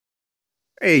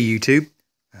Hey YouTube,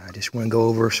 I just want to go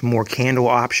over some more candle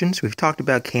options. We've talked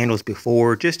about candles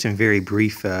before, just in very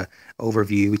brief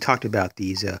overview. We talked about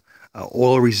these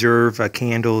oil reserve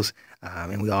candles,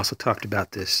 and we also talked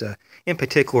about this, in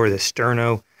particular, the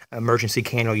Sterno emergency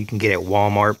candle you can get at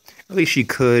Walmart. At least you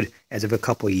could as of a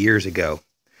couple of years ago.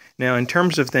 Now, in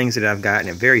terms of things that I've gotten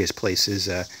at various places,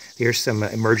 here's some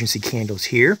emergency candles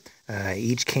here.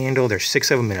 Each candle, there's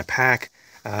 6 of them in a pack.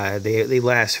 They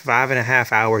last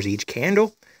 5.5 hours each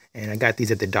candle, and I got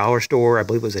these at the dollar store. I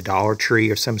believe it was a Dollar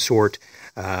Tree of some sort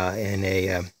in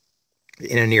a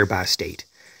nearby state.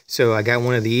 So I got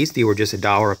one of these. They were just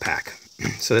 $1 a pack.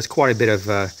 So that's quite a bit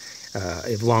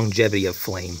of longevity of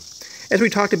flame. As we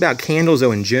talked about, candles,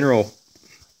 though, in general,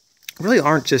 really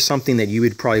aren't just something that you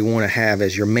would probably want to have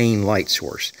as your main light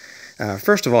source.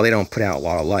 First of all, they don't put out a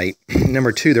lot of light.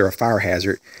 Number 2, they're a fire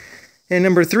hazard. And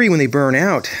number 3, when they burn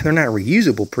out, they're not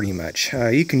reusable pretty much.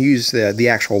 You can use the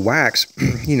actual wax,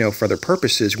 for other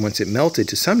purposes once it melted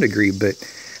to some degree, but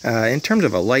in terms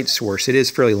of a light source, it is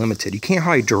fairly limited. You can't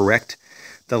hardly direct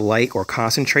the light or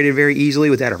concentrate it very easily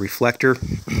without a reflector.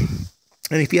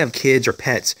 And if you have kids or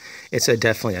pets, it's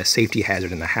definitely a safety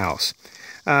hazard in the house.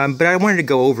 But I wanted to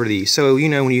go over these. So,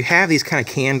 when you have these kind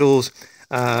of candles,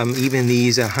 even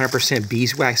these 100%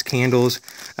 beeswax candles,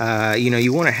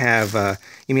 you want to have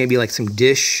maybe like some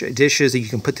dishes that you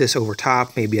can put this over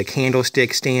top, maybe a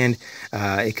candlestick stand.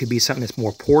 It could be something that's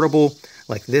more portable,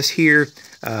 like this here.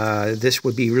 This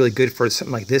would be really good for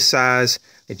something like this size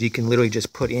that you can literally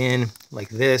just put in like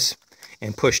this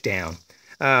and push down.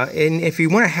 And if you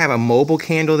want to have a mobile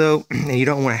candle, though, and you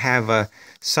don't want to have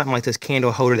something like this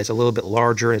candle holder that's a little bit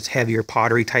larger, it's heavier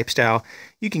pottery type style,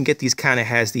 you can get these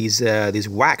has these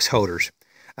wax holders.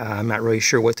 I'm not really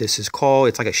sure what this is called.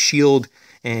 It's like a shield,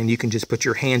 and you can just put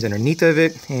your hands underneath of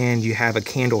it, and you have a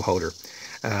candle holder.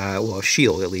 Well, a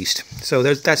shield at least. So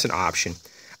that's an option.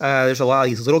 There's a lot of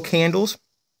these little candles.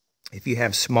 If you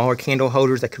have smaller candle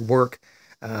holders, that could work.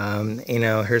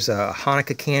 Here's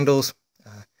Hanukkah candles.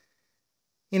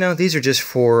 These are just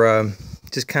for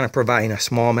just kind of providing a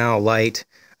small amount of light.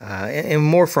 And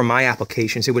more for my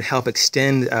applications, it would help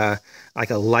extend like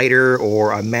a lighter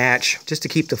or a match, just to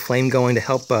keep the flame going, to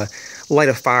help light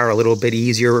a fire a little bit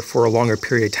easier for a longer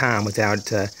period of time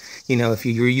without, if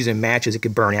you were using matches, it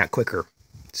could burn out quicker.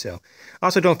 So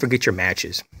also don't forget your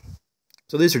matches.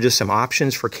 So these are just some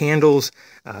options for candles,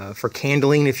 for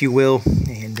candling, if you will.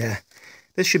 And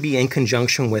this should be in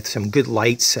conjunction with some good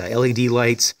lights, LED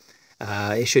lights.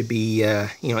 It should be,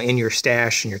 in your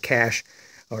stash, in your cache,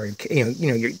 or,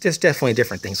 just definitely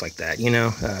different things like that,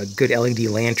 good LED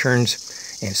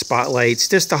lanterns and spotlights,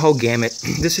 just the whole gamut.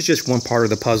 This is just one part of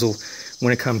the puzzle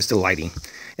when it comes to lighting.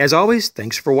 As always,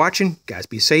 thanks for watching. Guys,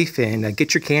 be safe and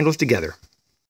get your candles together.